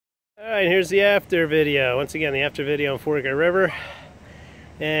Alright, here's the after video. Once again, the after video on Forked River.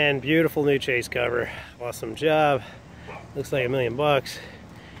 And beautiful new chase cover. Awesome job. Looks like $1,000,000.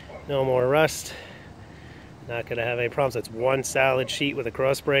 No more rust. Not going to have any problems. It's one solid sheet with a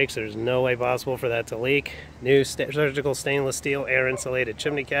cross break, so there's no way possible for that to leak. New surgical stainless steel air insulated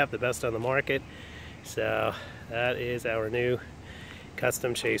chimney cap, the best on the market. So that is our new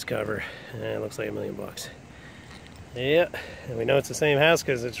custom chase cover. And it looks like $1,000,000. Yeah, and we know it's the same house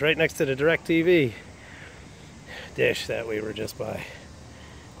because it's right next to the DirecTV dish that we were just by.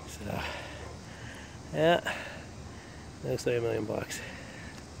 So, yeah, looks like $1,000,000.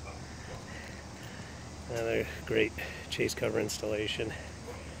 Another great chase cover installation.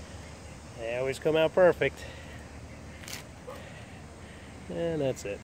 They always come out perfect. And that's it.